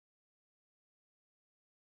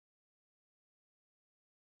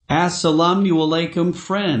Assalamu alaikum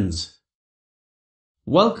friends.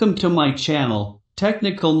 Welcome to my channel,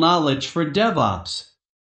 Technical Knowledge for DevOps.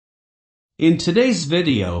 In today's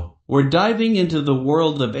video, we're diving into the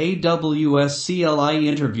world of AWS CLI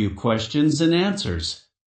interview questions and answers.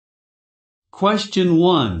 Question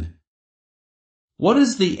 1. What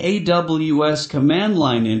is the AWS Command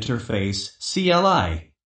Line Interface,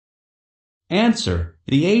 CLI? Answer.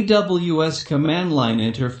 The AWS Command Line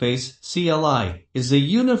Interface, CLI, is a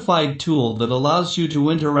unified tool that allows you to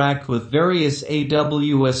interact with various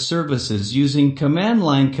AWS services using command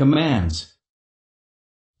line commands.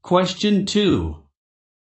 Question 2.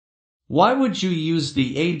 Why would you use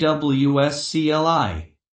the AWS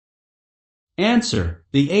CLI? Answer.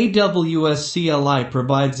 The AWS CLI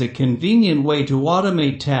provides a convenient way to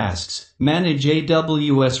automate tasks, manage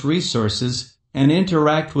AWS resources, and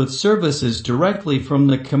interact with services directly from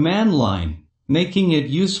the command line, making it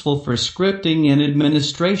useful for scripting and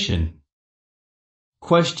administration.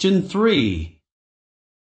 Question 3.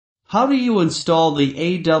 How do you install the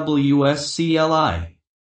AWS CLI?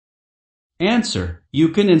 Answer. You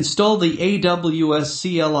can install the AWS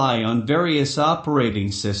CLI on various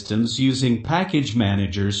operating systems using package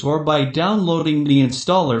managers or by downloading the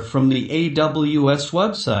installer from the AWS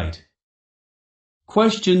website.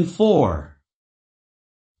 Question 4.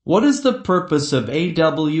 What is the purpose of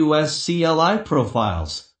AWS CLI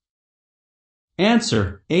profiles?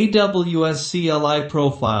 Answer. AWS CLI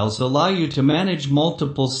profiles allow you to manage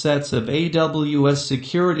multiple sets of AWS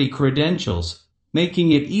security credentials,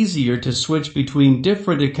 making it easier to switch between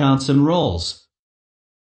different accounts and roles.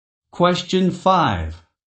 Question 5.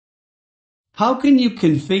 How can you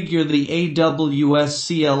configure the AWS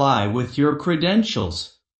CLI with your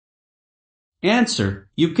credentials? Answer.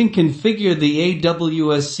 You can configure the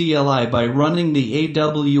AWS CLI by running the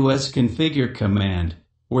AWS configure command,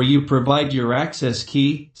 where you provide your access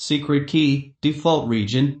key, secret key, default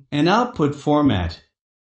region, and output format.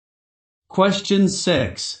 Question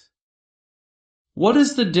 6. What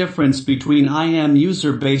is the difference between IAM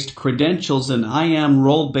user-based credentials and IAM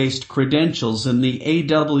role-based credentials in the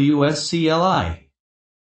AWS CLI?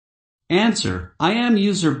 Answer. IAM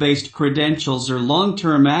user-based credentials are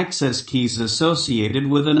long-term access keys associated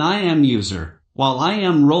with an IAM user, while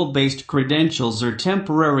IAM role-based credentials are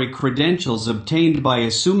temporary credentials obtained by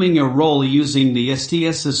assuming a role using the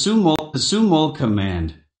assumo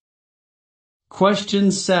command.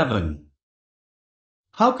 Question 7.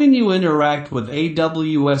 How can you interact with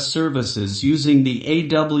AWS services using the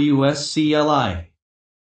AWS CLI?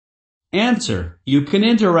 Answer. You can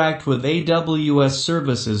interact with AWS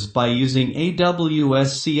services by using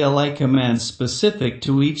AWS CLI commands specific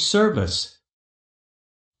to each service.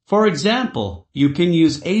 For example, you can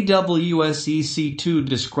use AWS EC2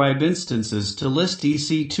 describe instances to list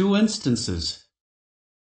EC2 instances.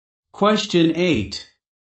 Question 8.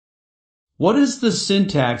 What is the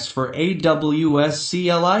syntax for AWS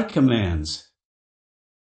CLI commands?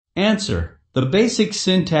 Answer. The basic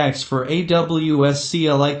syntax for AWS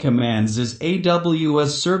CLI commands is AWS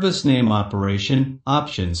service name operation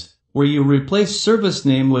options, where you replace service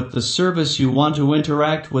name with the service you want to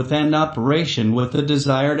interact with and operation with the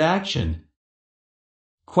desired action.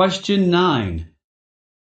 Question 9.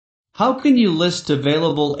 How can you list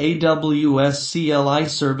available AWS CLI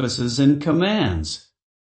services and commands?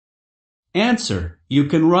 Answer. You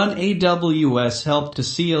can run AWS help to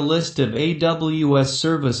see a list of AWS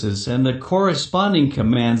services and the corresponding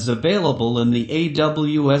commands available in the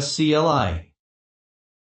AWS CLI.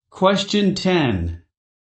 Question 10.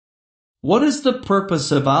 What is the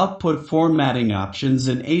purpose of output formatting options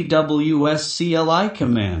in AWS CLI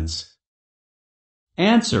commands?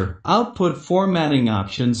 Answer. Output formatting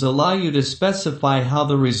options allow you to specify how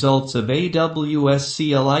the results of AWS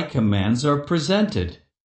CLI commands are presented.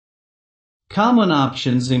 Common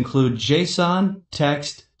options include JSON,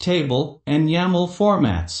 text, table, and YAML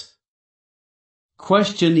formats.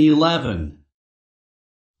 Question 11.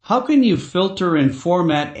 How can you filter and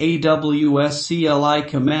format AWS CLI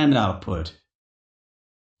command output?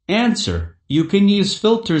 Answer. You can use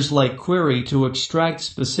filters like query to extract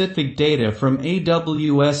specific data from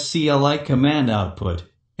AWS CLI command output,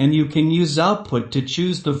 and you can use output to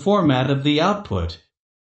choose the format of the output.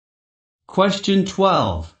 Question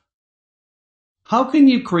 12. How can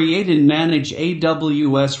you create and manage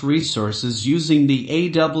AWS resources using the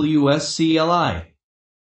AWS CLI?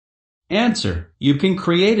 Answer. You can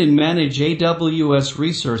create and manage AWS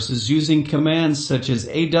resources using commands such as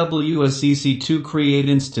AWS EC2 create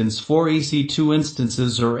instance for EC2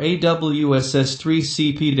 instances or AWS S3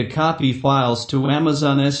 CP to copy files to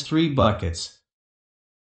Amazon S3 buckets.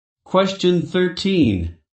 Question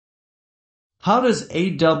 13. How does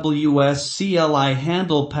AWS CLI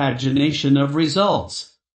handle pagination of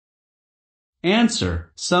results?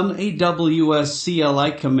 Answer: some AWS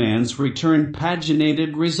CLI commands return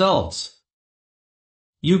paginated results.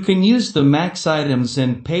 You can use the max items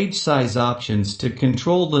and page size options to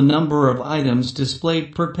control the number of items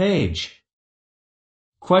displayed per page.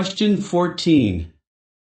 Question 14.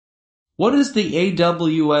 What is the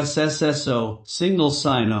AWS SSO single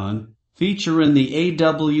sign-on feature in the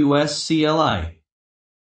AWS CLI?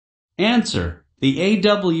 Answer: the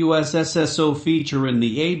AWS SSO feature in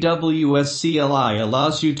the AWS CLI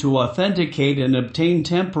allows you to authenticate and obtain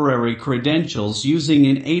temporary credentials using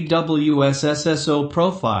an AWS SSO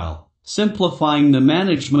profile, simplifying the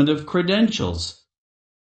management of credentials.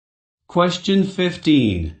 Question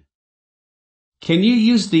 15. Can you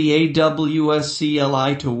use the AWS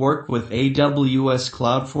CLI to work with AWS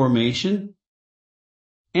CloudFormation?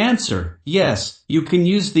 Answer: yes, you can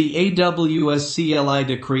use the AWS CLI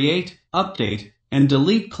to create, update, and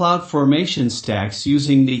delete CloudFormation stacks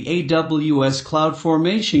using the AWS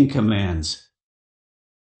CloudFormation commands.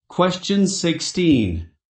 Question 16.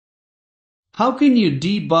 How can you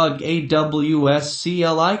debug AWS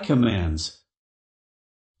CLI commands?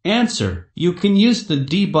 Answer: you can use the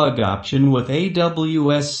debug option with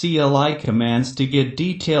AWS CLI commands to get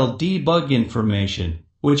detailed debug information,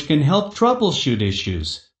 which can help troubleshoot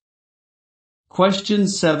issues. Question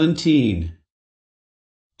 17.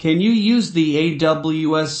 Can you use the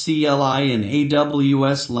AWS CLI and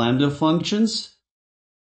AWS Lambda functions?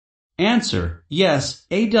 Answer: yes,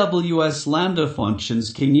 AWS Lambda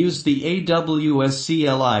functions can use the AWS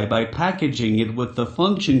CLI by packaging it with the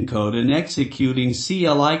function code and executing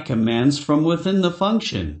CLI commands from within the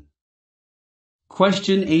function.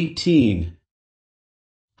 Question 18.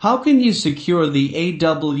 How can you secure the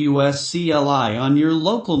AWS CLI on your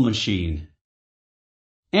local machine?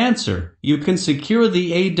 Answer: you can secure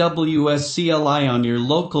the AWS CLI on your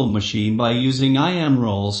local machine by using IAM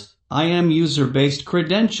roles, IAM user-based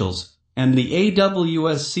credentials, and the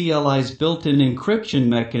AWS CLI's built-in encryption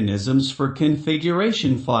mechanisms for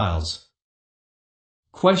configuration files.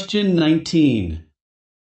 Question 19.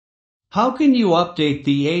 How can you update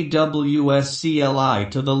the AWS CLI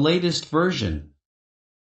to the latest version?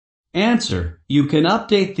 Answer: you can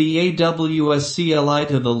update the AWS CLI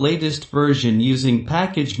to the latest version using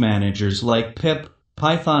package managers like pip,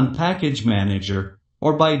 Python Package Manager,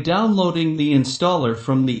 or by downloading the installer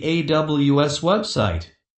from the AWS website.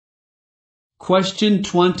 Question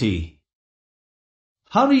 20.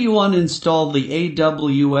 How do you uninstall the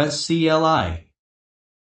AWS CLI?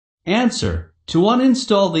 Answer: to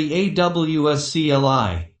uninstall the AWS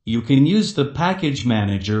CLI, you can use the package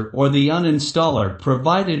manager or the uninstaller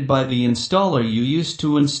provided by the installer you used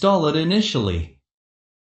to install it initially.